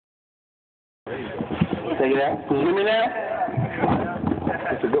Take it out. Can you hear me now?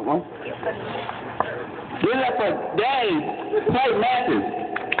 That's a good one. Give it up for Dave. Play Matthews.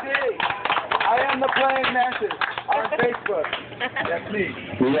 I am the playing Matthews on Facebook. That's me.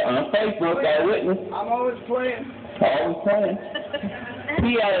 Yeah, on Facebook, got a witness. I'm always playing. Always playing.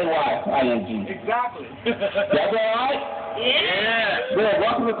 P-L-A-Y-I-N-G. Exactly. Y'all all right? Yeah. Good.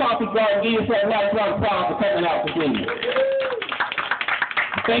 Welcome to Coffee Garden. Give yourself a nice round of applause for coming out to see you.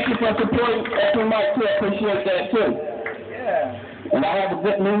 Thank you for supporting Open Mic too. I appreciate that too. Yeah. And I have a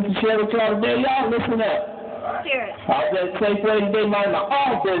good news to share with y'all today. Y'all listen up. Hear it. I was at Safeway today, minding my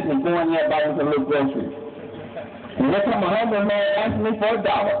own business, going there buying some little groceries. And there come a homeless man asking me for $1.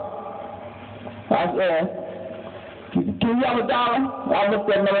 I said, can you have $1? I looked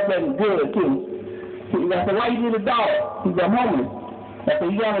at him and said, good too. I said, why you need $1? He said, I'm homeless. I said,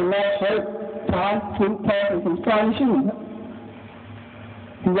 you got a nice shirt, tie, suit, pants, and some shiny shoes.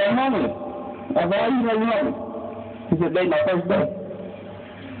 He said, I'm homeless. I said, how you know you're homeless? He said, today's my first day.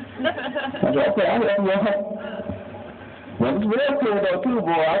 I said, okay, I'll help you out. Well, it's real cool though too,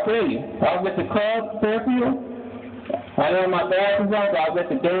 boy, I tell you. I was at the club, Fairfield. I had my glasses on, so I was at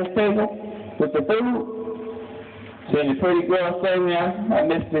the dance table with the food. Seeing the pretty girl sing there, I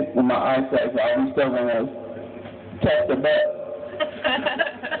missed it with my eyesight, so I was still gonna touch the butt.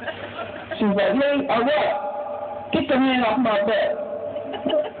 She was like, hey, what? Get your hand off my butt.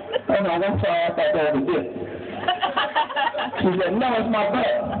 Oh no, I'm sorry, I thought that was a dick. She said, no, it's my butt.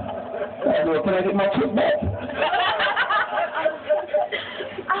 I said, well, can I get my chick back?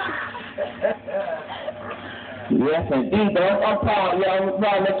 Yes, indeed. I'm proud. Y'all, I'm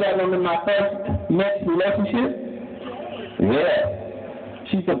proud to let y'all know in my first next relationship. Yeah.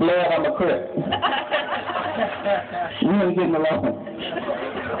 She's the blood, I'm a crip. We ain't getting along.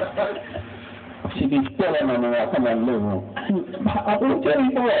 She be spilling on me when I come in the living room. I will tell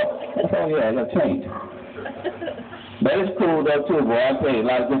you what. I said, oh yeah, I got changed. But it's cool though too, boy. I tell you, a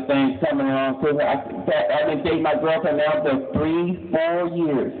lot of good things coming along too. I've been dating my girlfriend now for 3-4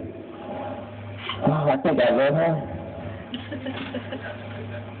 years. Oh, I think I love her.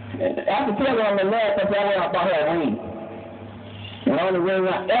 I can tell her I'm in love because I went out and bought her a ring. And the only ring I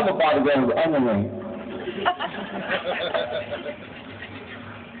ever bought a girl was an onion ring.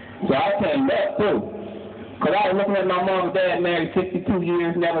 So I came back too. Because I was looking at my mom and dad married 62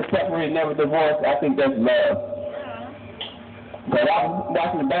 years, never separated, never divorced. I think that's love. But I was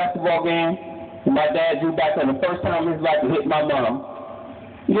watching the basketball game, and my dad drew back for the first time in his life to hit my mom.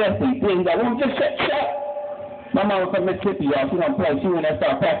 Yes, he did. He's like, well, just shut. My mom was from Mississippi, y'all. She don't play. She went and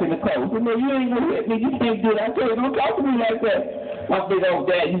started passing the clothes. She said, no, you ain't gonna hit me. You can't do that. I tell you, don't talk to me like that. My big old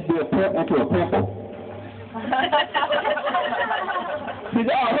dad used to be a pimp into a pimple. He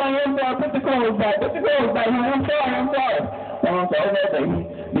said, oh, honey, I'm sorry. Put the clothes back. Put the clothes back. I'm sorry. My mom said, oh, no, baby.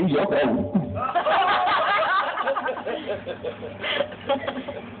 These your clothes.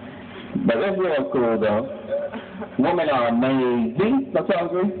 But it's real cool, though. Women are amazing. Don't y'all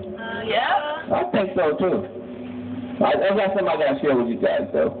agree? Yeah. I think so, too. I got something I got to share with you guys,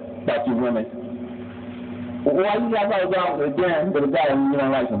 though, about you women. Why you guys always out with a dinner with a guy and you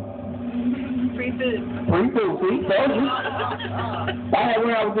don't like him? Free food. Free food, see? Told you. I had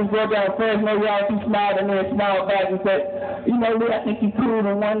one I was just going down first, maybe she smiled and then smiled back and said, you know, Lee, I think you're cool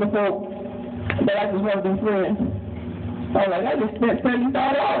and wonderful, but I just want to be friends. I was like, I just spent $30.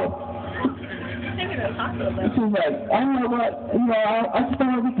 She's like, I don't know what, you know, I just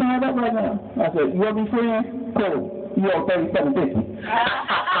don't want to be tied up right now. I said, you want to be friends? Cool. You owe $37.50.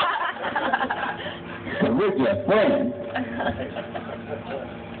 So we're just friends.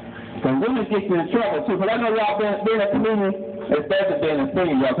 So women get you in trouble too, because I know y'all being a comedian, especially being a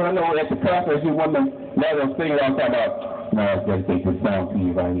singer, y'all. Because I know at the conference, you women let them sing, y'all talk about, no, I dedicate this song to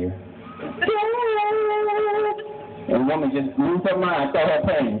you right here. And the woman just lose her mind, throw her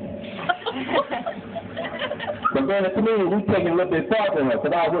pain. But being a comedian, we taking a little bit farther than her.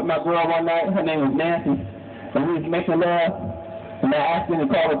 Because I was with my girl one night, her name was Nancy, and we was making love, and I asked her to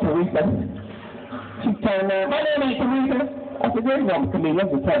call her Teresa. She turned around, my name ain't Teresa. I said, there's no comedian, I'm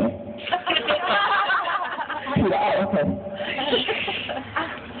just telling you. She said, oh, okay.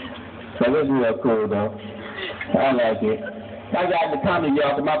 So it was real cool, though. I like it. I got in the comedy,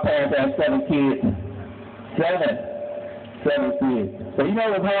 y'all, because my parents had 7 kids. 7 kids. So you know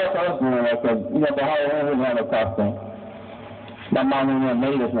it was hard for us growing up, because, you know, for Halloween we didn't have no costume. My mom went in and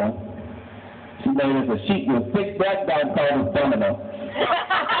made us one. She made us a sheet with 6 black guys called us domino.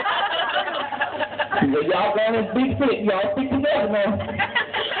 She said, y'all got this big fit, y'all stick together, man.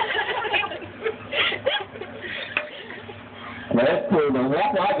 Well, that's cool, though.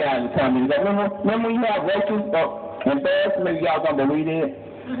 That's what I got in the comedy. Remember when you have roaches and bears? Maybe y'all don't believe it.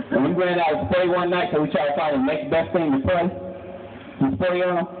 And we ran out of spray one night, so we tried to find the next best thing to play. To spray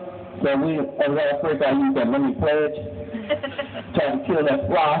on them. So we, as our first, I used that money pledge. Tried to kill that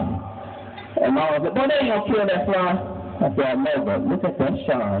fly. And Mama said, "Boy, they ain't gonna kill that fly." I said, "I know, but look at that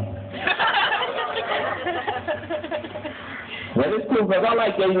shine." Well, it's cool because I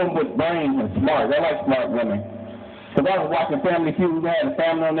like dating them with brains and smart. I like smart women. Because I was watching Family Feud, we had a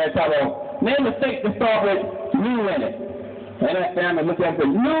family on there talking about, name a steak that start with new in it. And that family looked at me and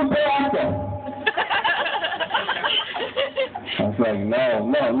said, "New Nebraska." I was like, no.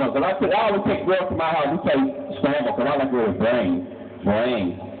 Because I always take girls to my house and say scramble because I like her with brains.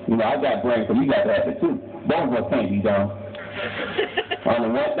 You know, I got brains, so you got to have it too. Both of us can't be done. I'm the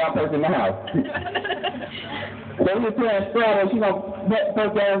one dumb person in the house. So we're playing scramble, she's going to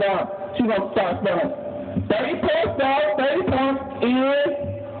put down. She's going to start spelling 30 points, dog, 30 points,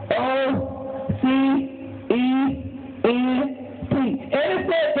 N-O-C-E-N-T.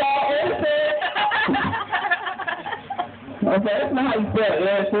 Innocent, y'all, innocent. Okay, that's not how you spell it,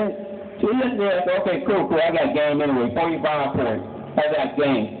 innocent. She just said, okay, cool, I got game anyway, 45 points. I got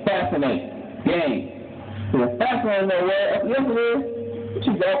game. Fascinate. Game. So fascinating that word. Yes, it is.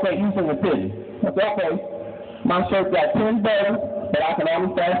 She said, okay, you from the pity. I said, okay. My shirt got 10 buttons, but I can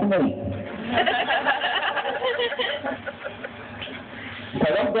only fascinate.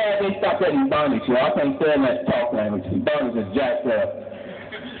 Because I'm glad they stopped at Ebonics, you know. I can't stand that talk language. Ebonics is jacked up.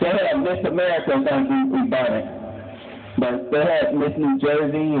 They had Miss America and things in Ebonics. But they had Miss New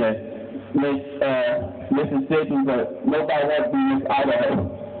Jersey and Miss Mississippi, but nobody wants to be Miss Idaho.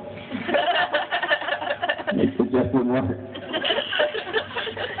 It just wouldn't work.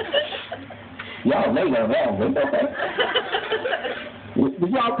 Y'all late on that one, but okay. Did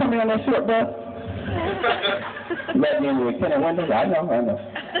y'all come in on that short bus? Let me in with 10 windows? I know.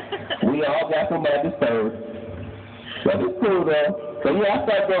 We all got somebody disturbed. But it's cool though. So yeah, I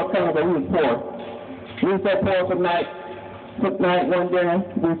started doing coming, but we was poor. We were so poor for night one dinner.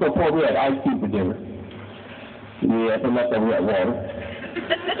 We were so poor we had ice cream for dinner. Yeah, so much that we had water.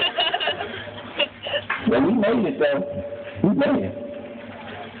 Well, we made it though. We made it.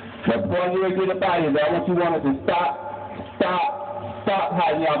 But before you get up out of here, I want you to stop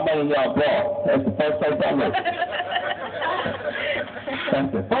hiding y'all money in y'all bra. That's the first place I look.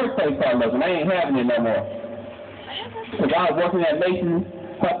 That's the first place I look, and I ain't having it no more. Because I was working at Mason's,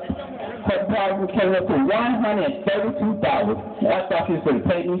 her price came up to $132. I thought she was going to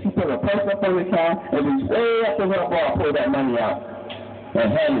pay me. She put her purse up on the counter and was way up in her bra, pulled that money out and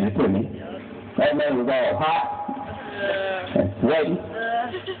handed it to me. That money was all hot and sweaty,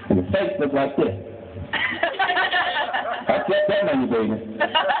 and the face looked like this. I kept that money, baby.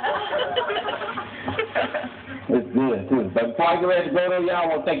 It's good, too. But before I get ready to go there, y'all, I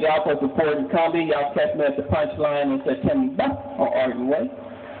want to thank y'all for supporting comedy. Y'all catch me at the Punchline in September on Oregon Way.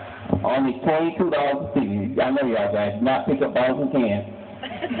 Only $22 a seat. I know y'all guys do not pick up balls and cans.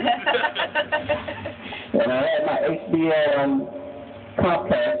 And I had my HBO on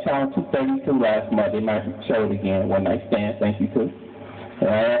Comcast channel 232 last Monday night. Show it again. One night stand. Thank you, too. And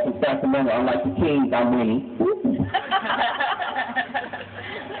I am from Sacramento. Unlike the Kings, I'm winning.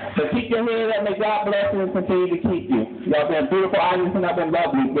 So keep your head up. May God bless you and continue to keep you. Y'all been a beautiful audience and I've been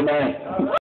lovely. Good night.